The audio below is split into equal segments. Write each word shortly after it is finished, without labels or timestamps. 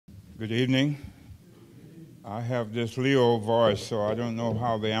Good evening. I have this Leo voice, so I don't know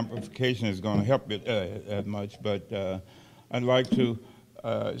how the amplification is going to help it that much, but I'd like to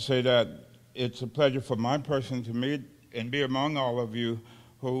say that it's a pleasure for my person to meet and be among all of you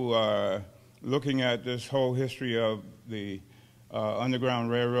who are looking at this whole history of the Underground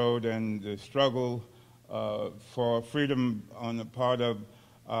Railroad and the struggle for freedom on the part of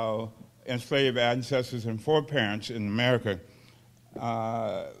enslaved ancestors and foreparents in America.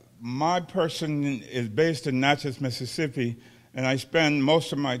 My person is based in Natchez, Mississippi, and I spend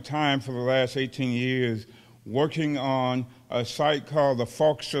most of my time for the last 18 years working on a site called the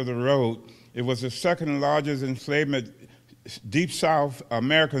Forks of the Road. It was the second largest enslavement Deep South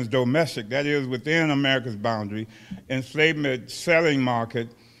Americans domestic, that is within America's boundary, enslavement selling market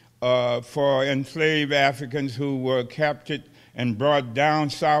for enslaved Africans who were captured and brought down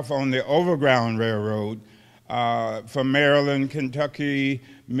south on the Overground Railroad from Maryland, Kentucky,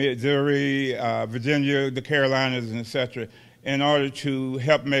 Missouri, Virginia, the Carolinas, and etc., in order to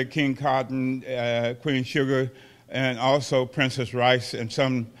help make King Cotton, Queen Sugar, and also Princess Rice and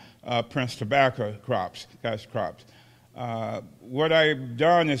some Prince Tobacco crops, cash crops. What I've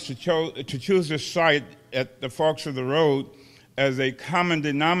done is to choose this site at the Forks of the Road as a common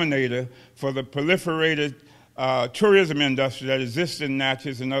denominator for the proliferated tourism industry that exists in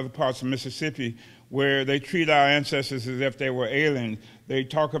Natchez and other parts of Mississippi, where they treat our ancestors as if they were aliens. They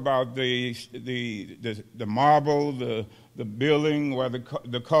talk about the marble, the building, or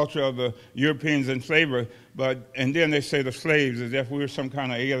the culture of the Europeans and slavery, and then they say the slaves as if we were some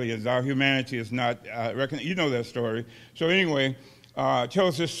kind of aliens. Our humanity is not recognized. You know that story. So anyway,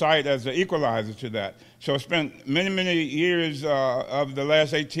 chose this site as an equalizer to that. So I spent many, many years of the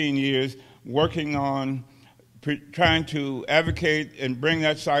last 18 years working on trying to advocate and bring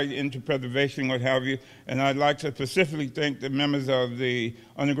that site into preservation, what have you. And I'd like to specifically thank the members of the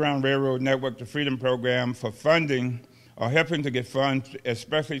Underground Railroad Network, the Freedom Program, for funding or helping to get funds,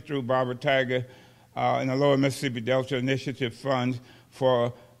 especially through Barbara Tiger and the Lower Mississippi Delta Initiative funds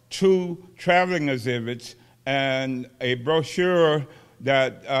for 2 traveling exhibits and a brochure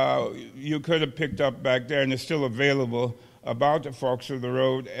that you could have picked up back there and is still available about the Forks of the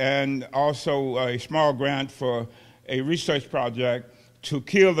Road, and also a small grant for a research project to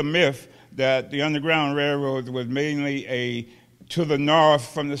kill the myth that the Underground Railroad was mainly a to the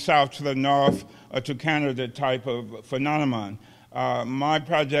north, from the south to the north, to Canada type of phenomenon. My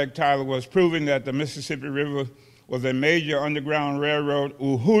project title was Proving that the Mississippi River was a major Underground Railroad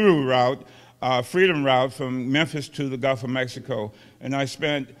Uhuru route, freedom route from Memphis to the Gulf of Mexico. And I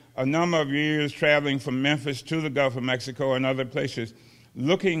spent a number of years traveling from Memphis to the Gulf of Mexico and other places,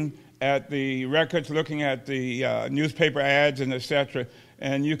 looking at the records, looking at the newspaper ads and etc.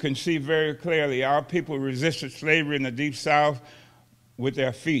 And you can see very clearly our people resisted slavery in the Deep South with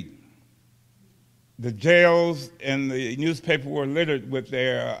their feet. The jails and the newspaper were littered with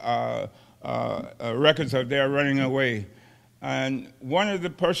their records of their running away. And one of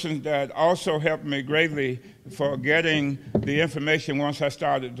the persons that also helped me greatly for getting the information once I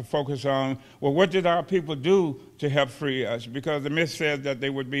started to focus on, well, what did our people do to help free us? Because the myth said that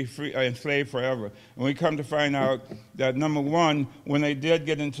they would be free, enslaved forever. And we come to find out that, number one, when they did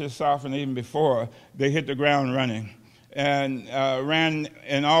get into the South and even before, they hit the ground running and ran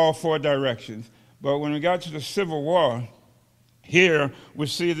in all 4 directions. But when we got to the Civil War, here we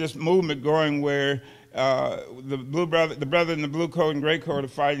see this movement going where the brother in the blue coat and gray coat are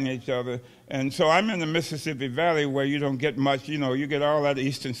fighting each other. And so I'm in the Mississippi Valley where you don't get much, you get all that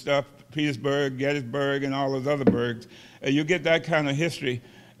eastern stuff, Petersburg, Gettysburg, and all those other burgs. You get that kind of history.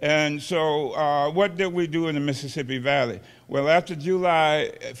 And so what did we do in the Mississippi Valley? Well, after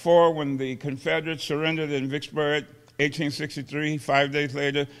July 4, when the Confederates surrendered in Vicksburg, 1863, 5 days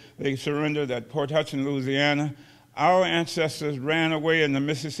later, they surrendered at Port Hudson, Louisiana. Our ancestors ran away in the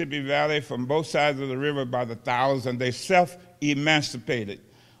Mississippi Valley from both sides of the river by the thousands. They self-emancipated.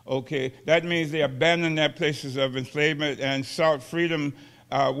 Okay, that means they abandoned their places of enslavement and sought freedom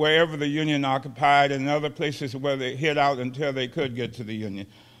wherever the Union occupied and other places where they hid out until they could get to the Union.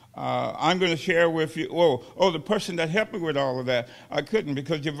 I'm going to share with you, the person that helped me with all of that, I couldn't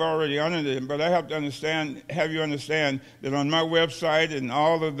because you've already honored it, but I have to have you understand that on my website and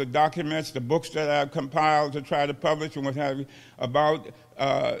all of the documents, the books that I've compiled to try to publish and what have you, about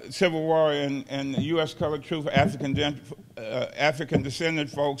Civil War and U.S. colored troop African descendant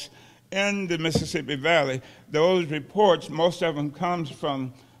folks in the Mississippi Valley, those reports, most of them comes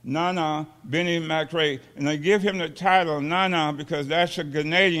from Nana Benny McRae, and I give him the title Nana because that's a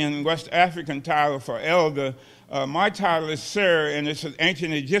Ghanaian West African title for elder My title is Sir, and it's an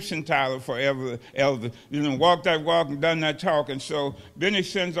ancient Egyptian title for elder. You know, walk that walk and done that talk. And so Benny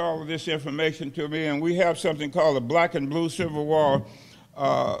sends all of this information to me, and we have something called a Black and Blue Civil War,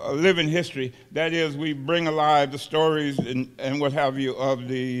 a living history. That is, we bring alive the stories and what have you of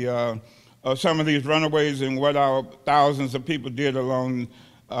the some of these runaways and what our thousands of people did along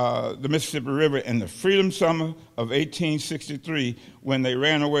the Mississippi River in the Freedom Summer of 1863 when they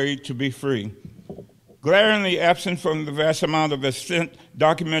ran away to be free. Glaringly absent from the vast amount of extant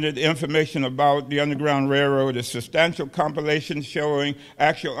documented information about the Underground Railroad is substantial compilations showing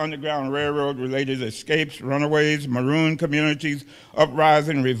actual Underground Railroad-related escapes, runaways, maroon communities,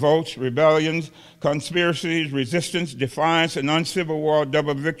 uprising, revolts, rebellions, conspiracies, resistance, defiance, and uncivil war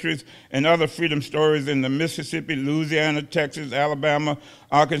double victories, and other freedom stories in the Mississippi, Louisiana, Texas, Alabama,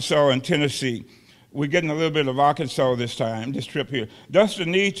 Arkansas, and Tennessee. We're getting a little bit of Arkansas this time, this trip here. Thus, the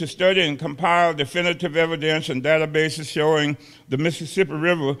need to study and compile definitive evidence and databases showing the Mississippi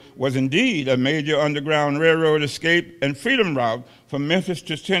River was indeed a major Underground Railroad escape and freedom route from Memphis,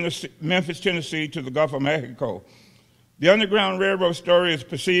 Tennessee to the Gulf of Mexico. The Underground Railroad story is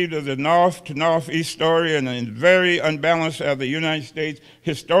perceived as a north to northeast story and is very unbalanced as the United States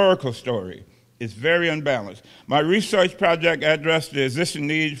historical story. It's very unbalanced. My research project addressed the existing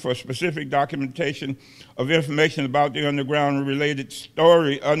need for specific documentation of information about the Underground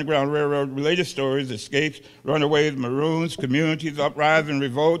Railroad related stories, escapes, runaways, maroons, communities, uprising,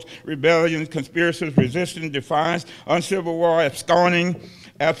 revolts, rebellions, conspiracies, resistance, defiance, uncivil war, absconding,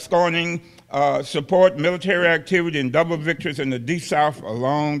 support military activity and double victories in the Deep South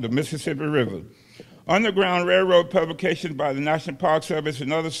along the Mississippi River. Underground Railroad publications by the National Park Service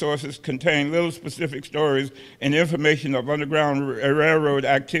and other sources contain little specific stories and information of Underground Railroad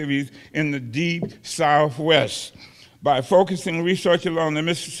activities in the Deep Southwest. By focusing research along the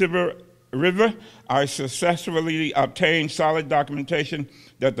Mississippi River, I successfully obtained solid documentation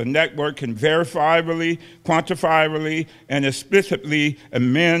that the network can verifiably, quantifiably, and explicitly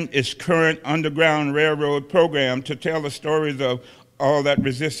amend its current Underground Railroad program to tell the stories of all that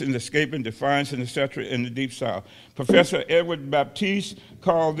resistance, escaping, defiance, and etc. in the Deep South. Professor Edward Baptiste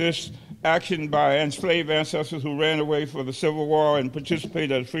called this action by enslaved ancestors who ran away for the Civil War and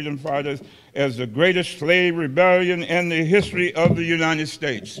participated as freedom fighters as the greatest slave rebellion in the history of the United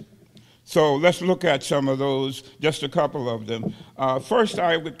States. So let's look at some of those, just a couple of them. First,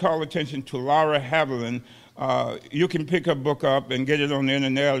 I would call attention to Laura Haviland. You can pick her book up and get it on the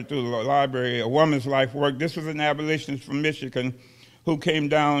internet or through the library, A Woman's Life Work. This was an abolitionist from Michigan who came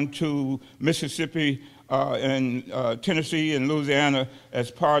down to Mississippi and Tennessee and Louisiana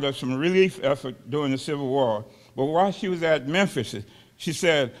as part of some relief effort during the Civil War. But while she was at Memphis, she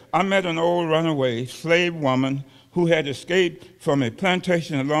said, I met an old runaway slave woman who had escaped from a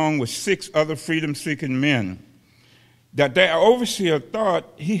plantation along with 6 other freedom-seeking men. That their overseer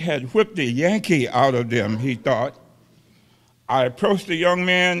thought he had whipped the Yankee out of them, he thought. I approached the young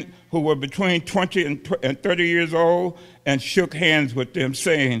men who were between 20 and 30 years old and shook hands with them,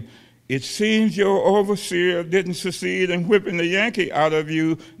 saying, it seems your overseer didn't succeed in whipping the Yankee out of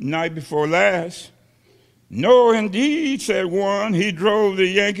you night before last. No, indeed, said one. He drove the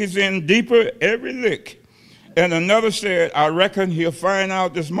Yankees in deeper every lick. And another said, I reckon he'll find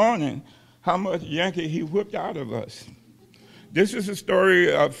out this morning how much Yankee he whipped out of us. This is a story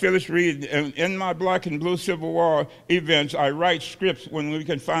of Phyllis Reed. In my Black and Blue Civil War events, I write scripts when we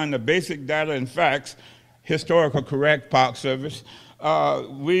can find the basic data and facts, historical correct, Park Service. I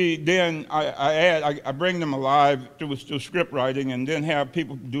bring them alive through script writing and then have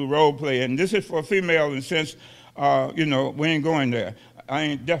people do role play. And this is for female, and since, we ain't going there.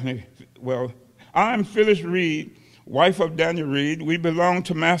 I'm Phyllis Reed, wife of Daniel Reed. We belong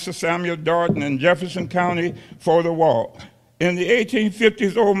to Master Samuel Darden in Jefferson County for the war. In the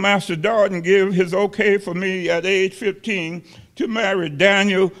 1850s, old Master Darden gave his okay for me at age 15 to marry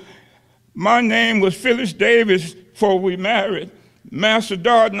Daniel. My name was Phyllis Davis before we married. Master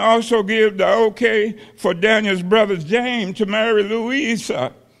Darden also gave the okay for Daniel's brother James to marry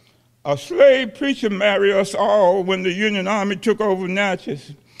Louisa. A slave preacher married us all when the Union Army took over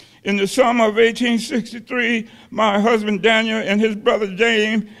Natchez. In the summer of 1863, my husband Daniel and his brother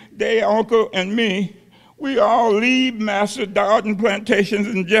James, their uncle, and me, we all leave Master Darden plantations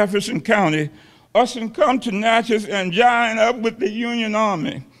in Jefferson County, us and come to Natchez and join up with the Union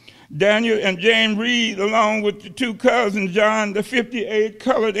Army. Daniel and James Reed, along with the 2 cousins, joined the 58th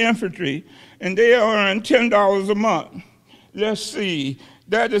Colored Infantry, and they earn $10 a month. Let's see,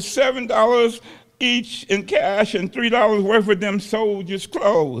 that is $7 each in cash and $3 worth of them soldiers'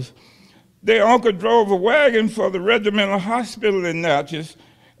 clothes. Their uncle drove a wagon for the regimental hospital in Natchez,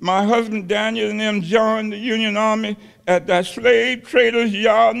 My husband Daniel and them joined the Union Army at that slave traders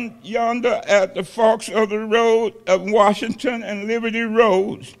yonder at the forks of the road of Washington and Liberty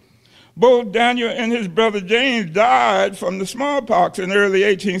Roads. Both Daniel and his brother James died from the smallpox in early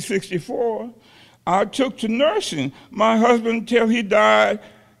 1864. I took to nursing my husband till he died.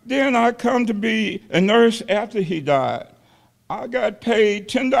 Then I come to be a nurse after he died. I got paid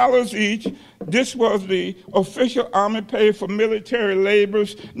 $10 each. This was the official Army pay for military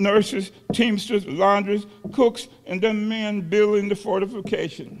laborers, nurses, teamsters, laundries, cooks, and the men building the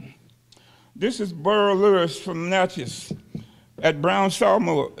fortification. This is Burl Lewis from Natchez at Brown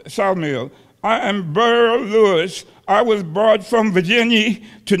Sawmill. I am Burl Lewis. I was brought from Virginia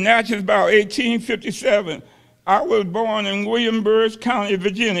to Natchez about 1857. I was born in Williamsburg County,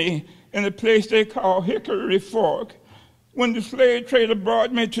 Virginia, in a place they call Hickory Fork. When the slave trader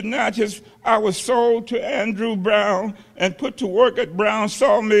brought me to Natchez, I was sold to Andrew Brown and put to work at Brown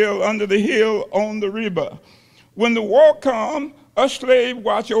Sawmill under the hill on the river. When the war come, a slave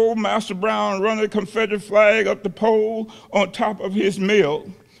watched old Master Brown run a Confederate flag up the pole on top of his mill.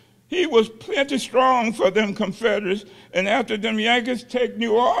 He was plenty strong for them Confederates, and after them Yankees take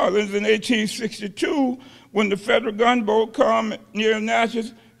New Orleans in 1862, when the Federal gunboat come near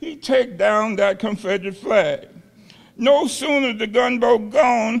Natchez, he take down that Confederate flag. No sooner the gunboat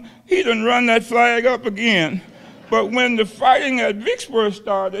gone, he done run that flag up again. But when the fighting at Vicksburg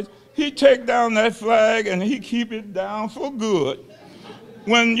started, he take down that flag and he keep it down for good.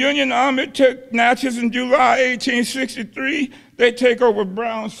 When Union Army took Natchez in July 1863, they take over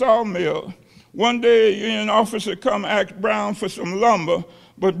Brown Sawmill. One day, a Union officer come ask Brown for some lumber,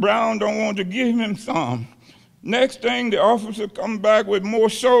 but Brown don't want to give him some. Next thing, the officer come back with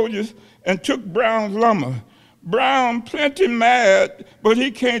more soldiers and took Brown's lumber. Brown plenty mad, but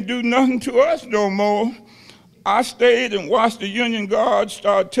he can't do nothing to us no more. I stayed and watched the Union Guards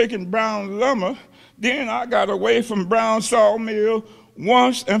start taking Brown's lumber. Then I got away from Brown Sawmill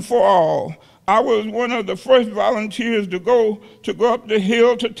once and for all. I was one of the first volunteers to go up the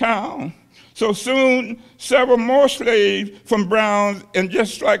hill to town. So soon, several more slaves from Brown's, and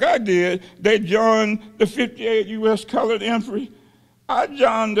just like I did, they joined the 58 U.S. Colored Infantry. I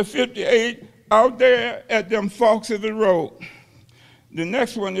joined the 58 out there at them forks of the road. The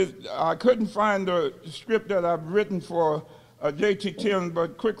next one is, I couldn't find the script that I've written for J.T. Tim,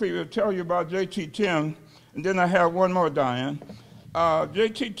 but quickly we'll tell you about J.T. Tim, and then I have one more, Diane.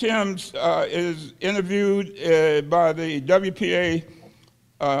 J.T. Timms is interviewed by the WPA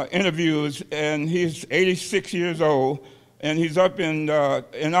interviews, and he's 86 years old, and he's up in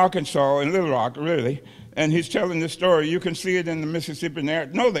Arkansas, in Little Rock, really, and he's telling the story. You can see it in the Mississippi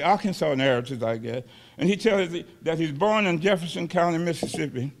narrative, no, the Arkansas narratives, I guess. And he tells that he's born in Jefferson County,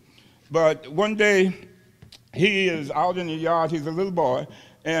 Mississippi. But one day, he is out in the yard, he's a little boy,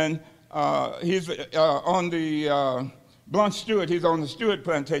 and he's on the Blunt Stewart, he's on the Stewart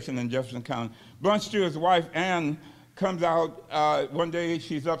plantation in Jefferson County. Blunt Stewart's wife, Ann, comes out one day,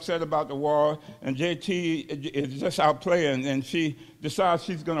 she's upset about the war, and JT is just out playing, and she decides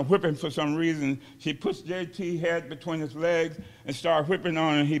she's gonna whip him for some reason. She puts JT's head between his legs and starts whipping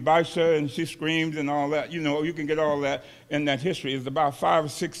on him. He bites her and she screams and all that. You know, you can get all that in that history. It's about 5,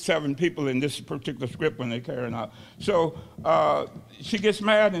 6, 7 people in this particular script when they carry it out. So she gets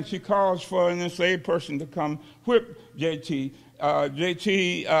mad and she calls for an enslaved person to come whip JT.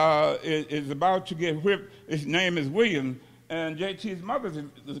 JT is about to get whipped. His name is William, and JT's mother's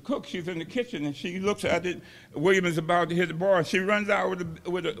the cook. She's in the kitchen, and she looks at it. William is about to hit the boy. She runs out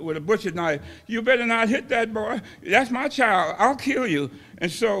with a butcher knife. You better not hit that boy. That's my child. I'll kill you. And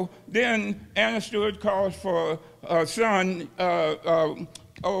so then Anna Stewart calls for her son,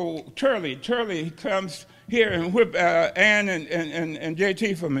 Turley. Turley comes here and whip Ann and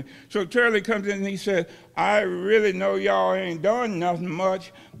JT for me. So Turley comes in and he said, I really know y'all ain't done nothing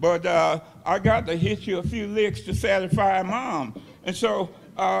much, but I got to hit you a few licks to satisfy Mom. And so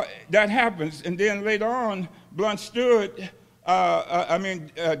that happens. And then later on, Blunt Stewart,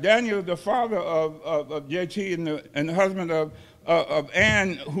 Daniel, the father of JT and the husband of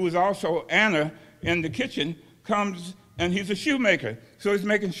Ann, who is also Anna in the kitchen, comes and he's a shoemaker. So he's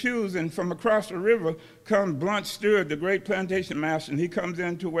making shoes, and from across the river comes Blunt Stewart, the great plantation master, and he comes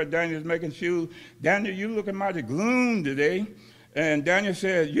into where Daniel's making shoes. Daniel, you looking mighty gloom today. And Daniel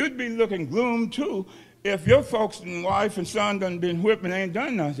said, you'd be looking gloom too if your folks and wife and son done been whipped and ain't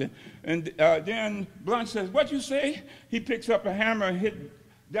done nothing. And then Blunt says, what you say? He picks up a hammer and hit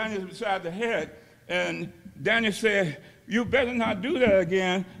Daniel beside the head. And Daniel said, you better not do that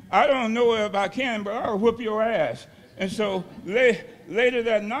again. I don't know if I can, but I'll whoop your ass. And so later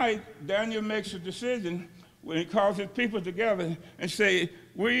that night, Daniel makes a decision. when he calls his people together and say,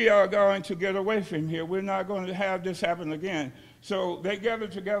 we are going to get away from here. We're not going to have this happen again. So they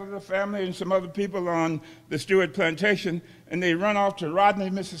gathered together, the family and some other people on the Stewart plantation, and they run off to Rodney,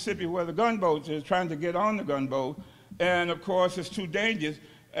 Mississippi, where the gunboat is, trying to get on the gunboat. And of course, it's too dangerous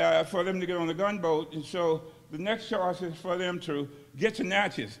for them to get on the gunboat. And so the next choice is for them to get to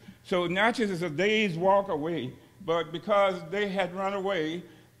Natchez. So Natchez is a day's walk away, but because they had run away,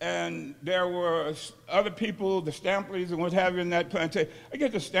 and there were other people, the Stampleys and what have you in that plantation. I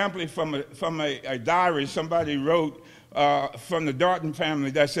get the Stampley from a diary somebody wrote from the Darton family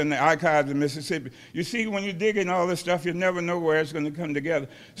that's in the archives of Mississippi. You see, when you dig in all this stuff, you never know where it's going to come together.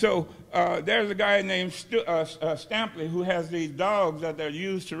 So there's a guy named Stampley who has these dogs that are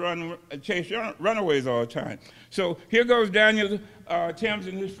used to chase runaways all the time. So here goes Daniel Timms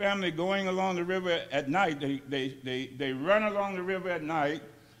and his family going along the river at night. They run along the river at night,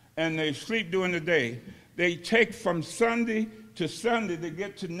 and they sleep during the day. They take from Sunday to Sunday to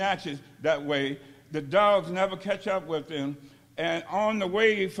get to Natchez that way. The dogs never catch up with them. And on the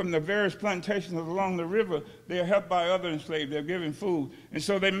way from the various plantations along the river, they're helped by other enslaved. They're given food. And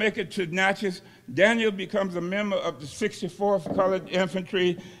so they make it to Natchez. Daniel becomes a member of the 64th Colored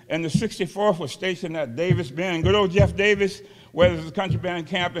Infantry, and the 64th was stationed at Davis Bend. Good old Jeff Davis, where there's a country band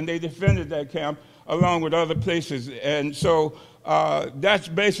camp, and they defended that camp along with other places. And so that's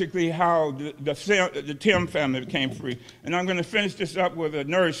basically how the Tim family became free. And I'm going to finish this up with a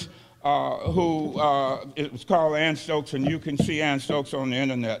nurse who it was called Ann Stokes, and you can see Ann Stokes on the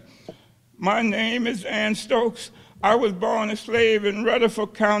internet. My name is Ann Stokes. I was born a slave in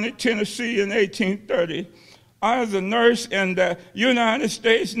Rutherford County, Tennessee in 1830. I was a nurse in the United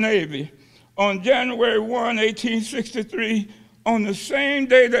States Navy. On January 1, 1863, on the same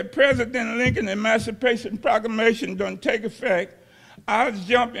day that President Lincoln's Emancipation Proclamation done take effect, I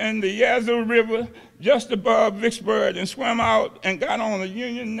jumped in the Yazoo River just above Vicksburg and swam out and got on a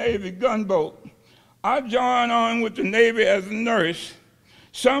Union Navy gunboat. I joined on with the Navy as a nurse.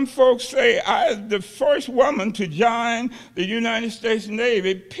 Some folks say I was the first woman to join the United States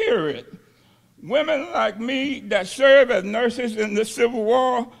Navy, period. Women like me that served as nurses in the Civil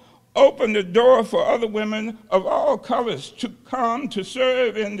War opened the door for other women of all colors to come to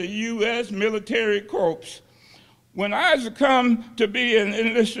serve in the U.S. military corps. When I was come to be an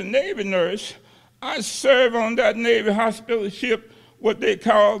enlisted Navy nurse, I served on that Navy hospital ship, what they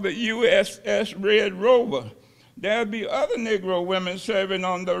call the USS Red Rover. There'll be other Negro women serving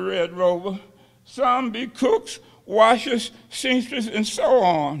on the Red Rover. Some be cooks, washers, seamstresses, and so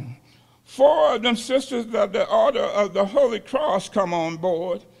on. 4 of them sisters of the Order of the Holy Cross come on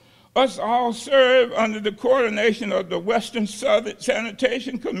board. Us all serve under the coordination of the Western Southern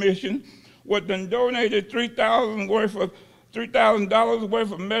Sanitation Commission, what done donated $3,000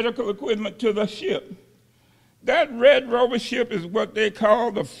 worth of medical equipment to the ship. That Red Rover ship is what they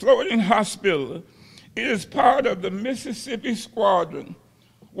call the floating hospital. It is part of the Mississippi Squadron,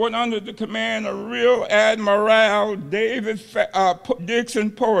 what under the command of Rear Admiral David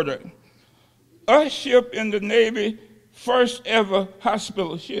Dixon Porter. A ship in the Navy, first ever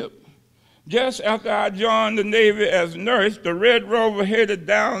hospital ship. Just after I joined the Navy as a nurse, the Red Rover headed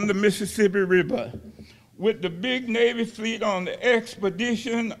down the Mississippi River with the big Navy fleet on the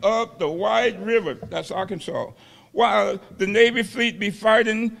expedition up the White River, that's Arkansas, while the Navy fleet be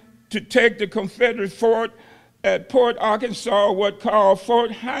fighting to take the Confederate fort at Port Arkansas, what called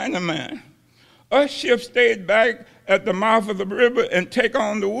Fort Heinemann. Us ships stayed back at the mouth of the river and take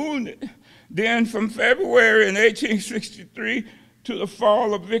on the wounded. Then from February in 1863 to the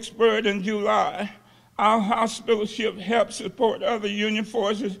fall of Vicksburg in July, our hospital ship helped support other Union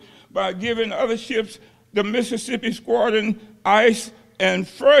forces by giving other ships, the Mississippi Squadron, ice and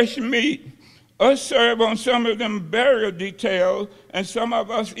fresh meat. Us serve on some of them burial details, and some of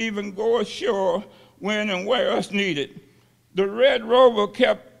us even go ashore when and where us needed. The Red Rover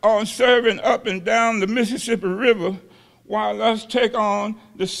kept on serving up and down the Mississippi River while us take on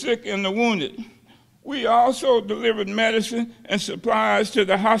the sick and the wounded. We also delivered medicine and supplies to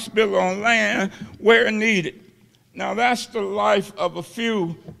the hospital on land where needed. Now that's the life of a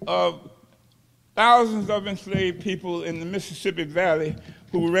few of thousands of enslaved people in the Mississippi Valley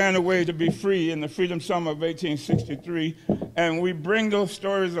who ran away to be free in the Freedom Summer of 1863. And we bring those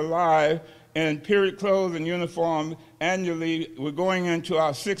stories alive in period clothes and uniform annually. We're going into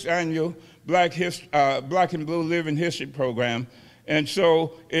our 6th annual Black and Blue Living History program. And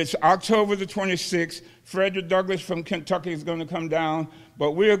so it's October the 26th. Frederick Douglass from Kentucky is going to come down,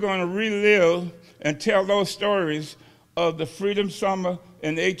 but we are going to relive and tell those stories of the Freedom Summer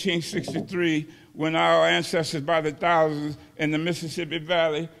in 1863 when our ancestors by the thousands in the Mississippi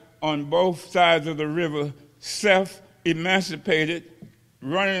Valley on both sides of the river self-emancipated,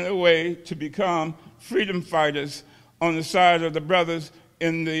 running away to become freedom fighters on the side of the brothers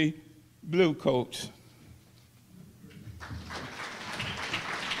in the blue coats.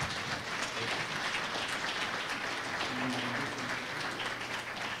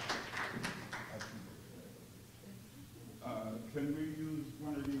 Can we use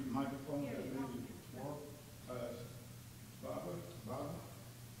one of these microphones that maybe work? Baba,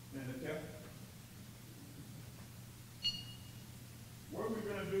 and the tech? What we're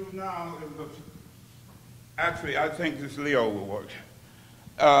going to do now is, actually, I think this Leo will work.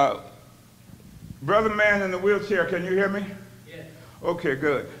 Brother man in the wheelchair, can you hear me? Yes. Okay,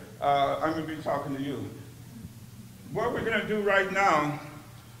 good. I'm going to be talking to you. What we're going to do right now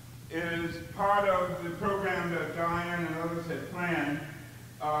is part of the program that Diane and others had planned,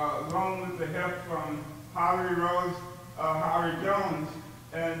 along with the help from Holly Rose, Howard Jones,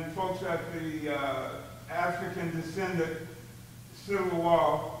 and folks at the African Descendant Civil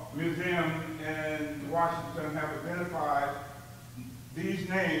War Museum in Washington have identified these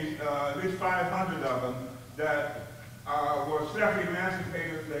names, at least 500 of them, that were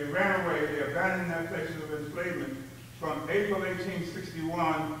self-emancipators. They ran away, they abandoned their places of enslavement from April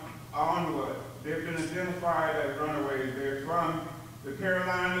 1861 onward. They've been identified as runaways. They're from the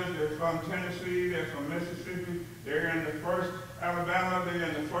Carolinas, they're from Tennessee, they're from Mississippi, they're in the 1st Alabama, they're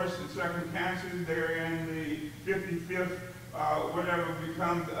in the 1st and 2nd Kansas, they're in the 55th, whatever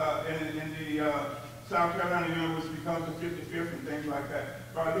becomes, in the South Carolina Unit, which becomes the 55th and things like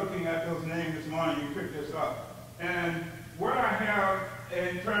that. By looking at those names this morning, you pick this up. And what I have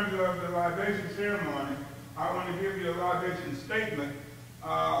in terms of the libation ceremony, I want to give you a libation statement,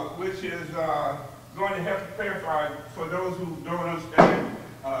 which is going to help clarify for those who don't understand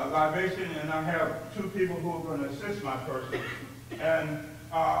libation, and I have two people who are going to assist my person. And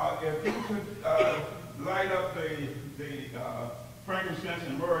if you could light up the frankincense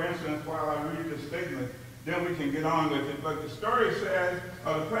and myrrh incense while I read this statement, then we can get on with it. But the story says,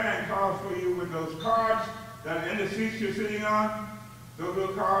 the plan calls for you with those cards that are in the seats you're sitting on, those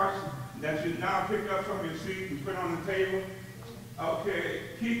little cards that you now pick up from your seat and put on the table. Okay,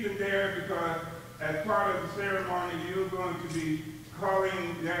 keep it there because as part of the ceremony, you're going to be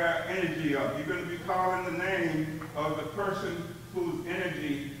calling their energy up. You're going to be calling the name of the person whose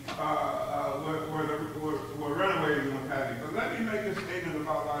energy were runaways and what have you. But let me make a statement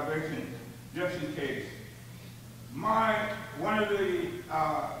about libation, just in case. One of the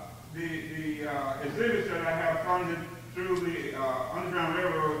exhibits that I have funded through the Underground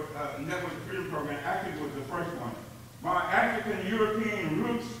Railroad Network Freedom Program actually was the first one. My African-European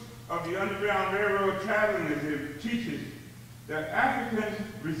roots of the Underground Railroad traveling exhibit teaches that Africans'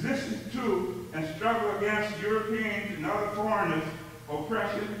 resistance to and struggle against Europeans and other foreigners,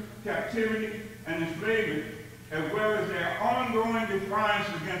 oppression, captivity, and enslavement, as well as their ongoing defiance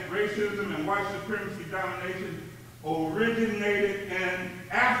against racism and white supremacy domination, originated in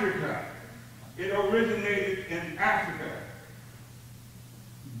Africa. It originated in Africa.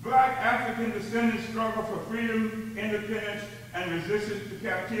 Black African descendants struggle for freedom, independence, and resistance to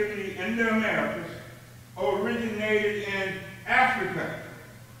captivity in the Americas originated in Africa.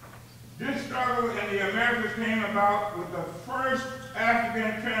 This struggle in the Americas came about with the first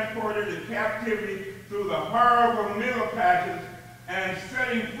African transported in captivity through the horrible middle patches and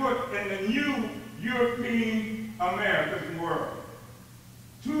setting foot in the new European American world.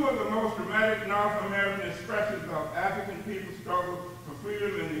 Two of the most dramatic North American expressions of African people's struggle for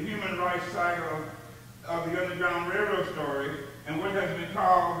freedom in the human rights side of the Underground Railroad story, and what has been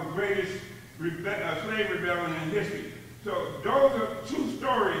called the greatest slave rebellion in history. So those are two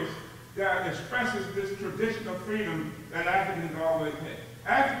stories that expresses this traditional freedom that Africans always had.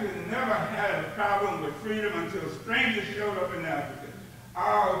 Africans never had a problem with freedom until strangers showed up in Africa.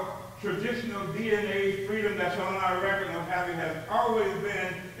 Our traditional DNA freedom that's on our record of having has always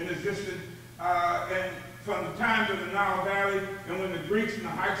been in existence and from the times of the Nile Valley, and when the Greeks and the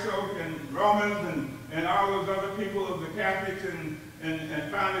Hyksos and Romans and all those other people of the Catholics and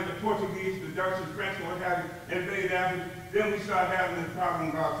finally the Portuguese, the Dutch and French and what have you invade Africa, then we start having this problem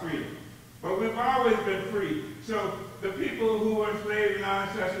about freedom. But we've always been free. So the people who were enslaved and our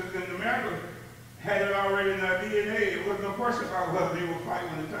ancestors in America had it already in their DNA. It wasn't no question about whether they would fight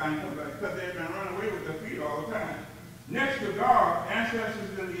when the time comes back, because they had been running away with their feet all the time. Next to God,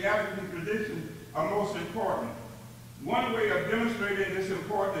 ancestors in the African tradition are most important. One way of demonstrating this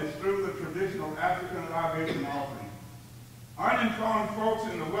importance is through the traditional African libation offering. Uninformed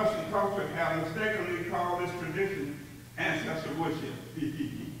folks in the Western culture have mistakenly called this tradition ancestor worship.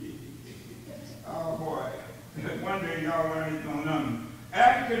 Oh boy, one day y'all learn it on none.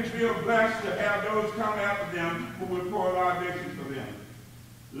 Africans feel blessed to have those come after them who will pour libations for them.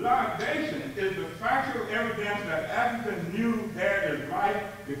 Libation is the factual evidence that Africans knew there is life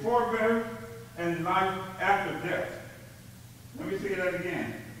before birth and life after death. Let me say that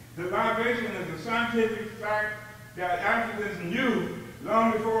again. The libation is a scientific fact that Africans knew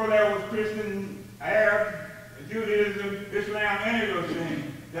long before there was Christian, Arab, Judaism, Islam, any of those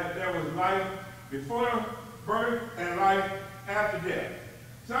things, that there was life before birth and life after death.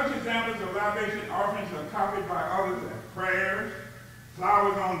 Such examples of libation offerings are copied by others as prayers,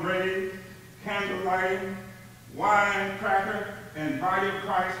 flowers on graves, candle lighting, wine, cracker, and body of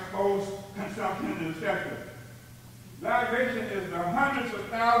Christ, post-consumption, etc. Libation is the hundreds of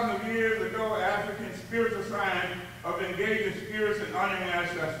thousands of years ago African spiritual sign of engaging spirits and honoring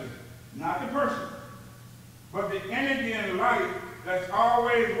ancestors. Not the person, but the energy and light that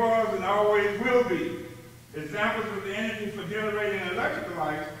always was and always will be. Examples of the energy for generating electrical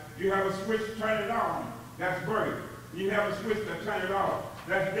lights: you have a switch to turn it on, that's birth. You have a switch to turn it off,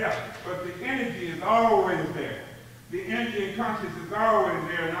 that's death. But the energy is always there. The energy and consciousness is always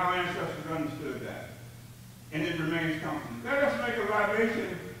there, and our ancestors understood that. And it remains constant. Let us make a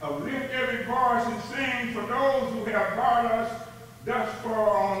libation of lift every voice and sing for those who have brought us thus far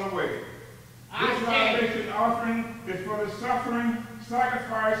on the way. This libation offering is for the suffering,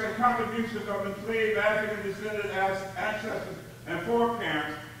 sacrifice, and contributions of enslaved African descended ancestors and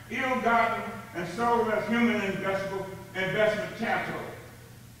foreparents, ill-gotten and sold as human investment capital.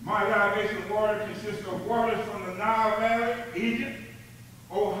 My libation water consists of waters from the Nile Valley, Egypt,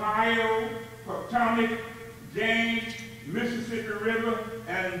 Ohio, Potomac, James, Mississippi River,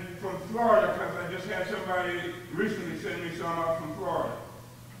 and from Florida, because I just had somebody recently send me some up from Florida.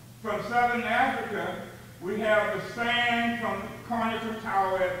 From Southern Africa, we have the sand from the Conical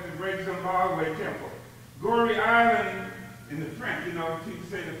Tower at the Great Zimbabwe Temple. Goree Island in the French, you know, people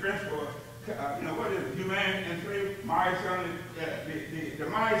say the French were, you know, what is it, human enslaved, my son, the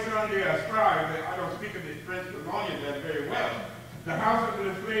my son, they are scribes. I don't speak of the French colonial that very well. The House of the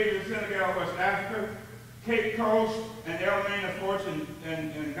Enslaved in Senegal, West Africa, Cape Coast, and El Mena Forts in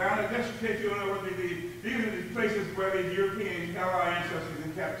Ghana. Just in case you don't know what they did, these are the places where these Europeans held our ancestors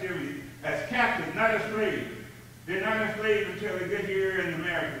in captivity as captives, not as slaves. They're not enslaved until they get here in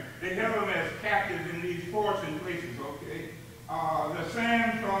America. They held them as captives in these forts and places, okay? The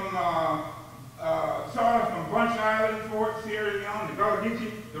sand from, soil from Bunch Island, Fort Sierra Leone, the Gullah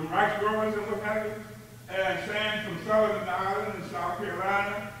Geechee, the rice growers and what have you, and sand from Sullivan Island in South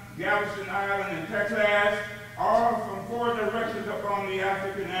Carolina, Galveston Island in Texas, all from four directions upon the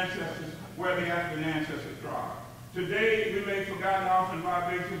African ancestors, where the African ancestors thrived. Today, we make forgotten offering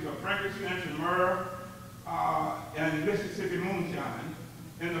libations of frankincense and myrrh and Mississippi moonshine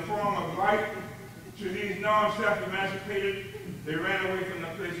in the form of light to these non-self-emancipated. They ran away from the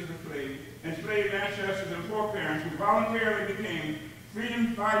places of slavery. Enslaved ancestors and foreparents who voluntarily became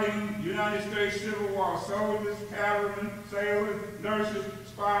freedom-fighting United States Civil War soldiers, cavalrymen, sailors, nurses,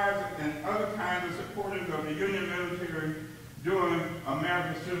 spies, and other kinds of supporters of the Union military during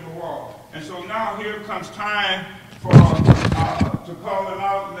America's Civil War. And so now here comes time for to call them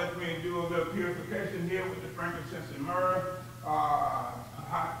out. Let me do a little purification here with the frankincense and myrrh.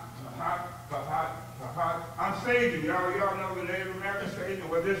 I'm saging. Y'all know the Native American saging.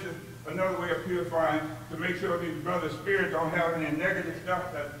 Well, this is another way of purifying to make sure these brothers' spirits don't have any negative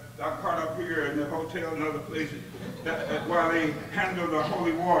stuff that got caught up here in the hotel and other places while they handle the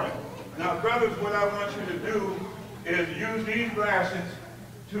holy water. Now, brothers, what I want you to do is use these glasses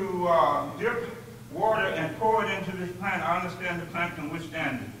to dip water and pour it into this plant. I understand the plant can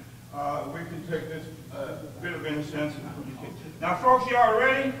withstand it. We can take this bit of incense. Now, folks, y'all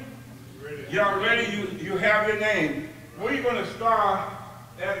ready? Y'all ready? You have your name. We're going to start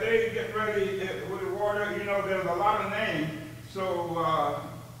as they get ready with the water. You know, there's a lot of names, so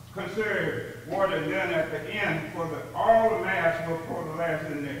consider water. And then at the end, for all the mass, we'll pour the last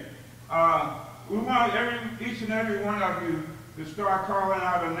in there. We want each and every one of you to start calling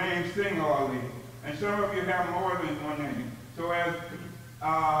out a name, sing all these. And some of you have more than one name. So as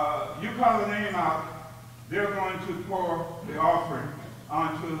you call the name out, they're going to pour the offering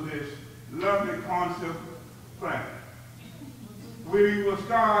onto this lovely concept plant. We will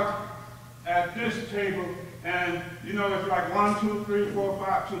start at this table, and you know it's like 1, 2, 3, 4,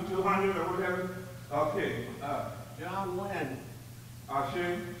 5, 200 or whatever. Okay. John Wynn.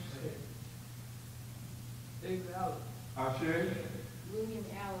 Ashe. David Allen. Ashe. William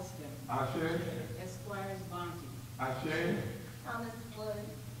Alliston. Ashe. Esquires Bonte. Ashe. Thomas Flood.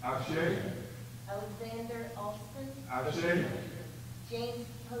 Ashe. Alexander Alston. Ashe. James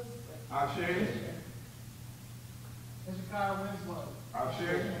Postley. Ashe. Hezekiah Winslow.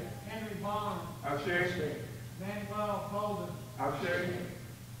 Ashe. Henry Bond, Ashe. Manuel Bolden, Ashe.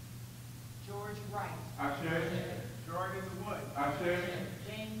 George Wright. Ashe. Jordan Wood, Ashe.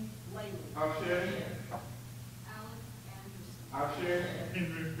 James Laley. Ashe. Alex Anderson. Ashe.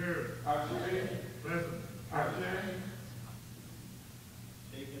 Henry Perry, Ashe. Pleasant, Ashe.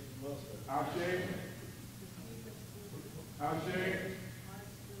 Jacob Wilson, Ashe. Ashe.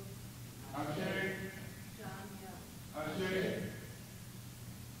 Ashe. John Young. Ashe.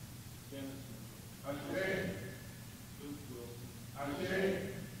 Dennis Ashe. Luke Wilson, Ashe.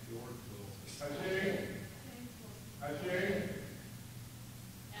 George Wilson, Ashe. Ashe.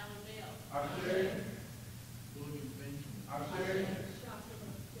 Alan Bell. Ashe. William Benjamin, Ashe.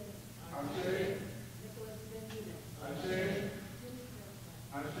 Ashe. Nicholas Benjamin. Ashe.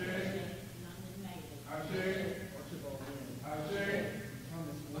 Ashe. London Maiden. Ashe. Ashe.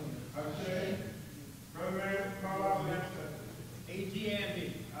 Ashe. Brother Mayor, call out the answer. A.G. Amby,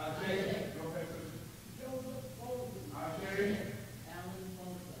 Ashe. Go ahead, sister. Joseph Bolden. Ashe. Alan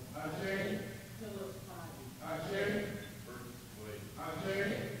Bolden. Ashe. Philip Harvey. Ashe. Ashe.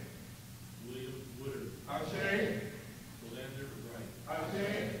 William Woodard, Ashe. Philander Wright, Ashe.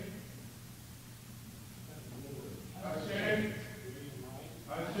 Ashe.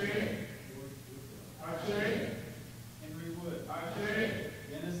 Ashe. Ashe. Henry Wood, Ashe.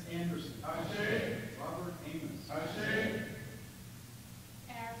 Dennis Anderson, Ashe. Robert Amos, Ashe.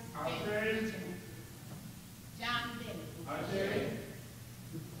 Harris Ashe. Bennett. John Bennett. Ashe.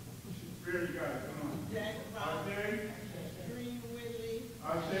 Spirit, you got it. Come on. Jack Ashe. Green Whitley.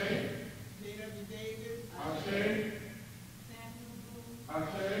 Ashe. J.W. Davis. Ashe. Samuel Booth.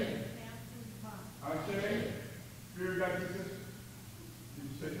 Ashe. Samson Bond. Ashe. Spirit, got you, sister? Did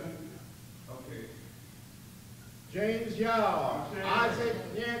you say something? Okay. James Yao, Ashe. Isaac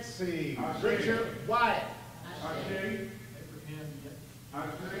Yancey, Ashe. Richard Wyatt, Ashe. Abraham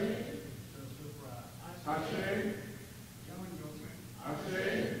Ashe. Joseph Ross, Ashe. John Gilman, Ashe.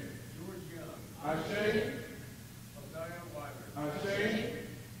 George Young, Ashe. Obadiah Wyler, Ashe.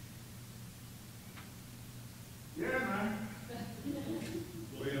 Yeah, man.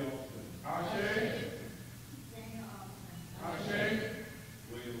 William Ashe. Daniel Austin. Ashe.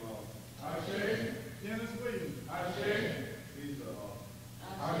 William Ashe. Dennis Williams, Ashe. Lisa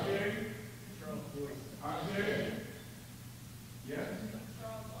Ashe. Charles Boyce, Ashe. Yes.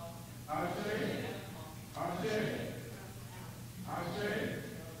 Ashe. Ashe. Ashe.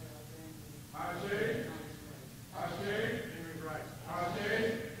 Ashe. Ashe. Henry Wright, Ashe.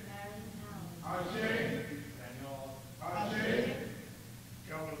 Ashe. Daniel, Ashe.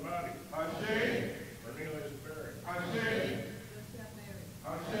 Calvin Body, Ashe. Cornelius Berry, Ashe.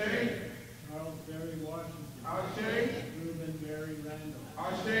 Ashe. Charles Berry Washington, Ashe. Reuben Berry Randall,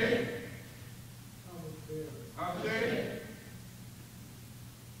 Ashe. Thomas Berry, Ashe.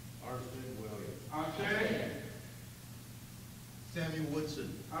 Arson Williams, Ashe. Samuel Woodson,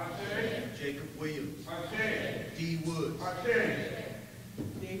 Ashe. Jacob Williams, Ashe. D. Woods, Ashe.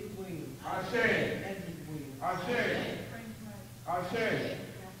 David Williams. Ashe. Edmund Williams. Ashe. Frank Wright. Ashe.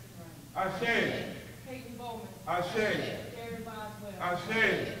 Ashe. Peyton Bowman. Ashe. Jerry Boswell.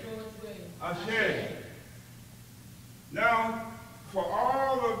 Ashe. George Williams. Ashe. Now, for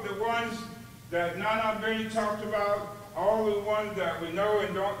all of the ones that Nana Benny talked about, all the ones that we know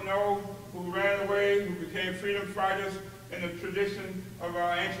and don't know, who ran away, who became freedom fighters in the tradition of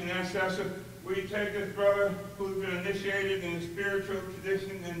our ancient ancestors, we take this brother who's been initiated in the spiritual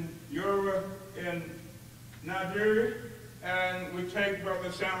tradition in Yoruba in Nigeria, and we take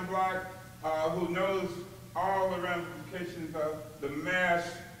Brother Sam Black, who knows all the ramifications of the mass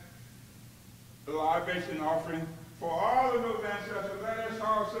libation offering. For all of those ancestors, let us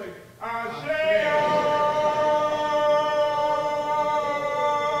all say, Ashe!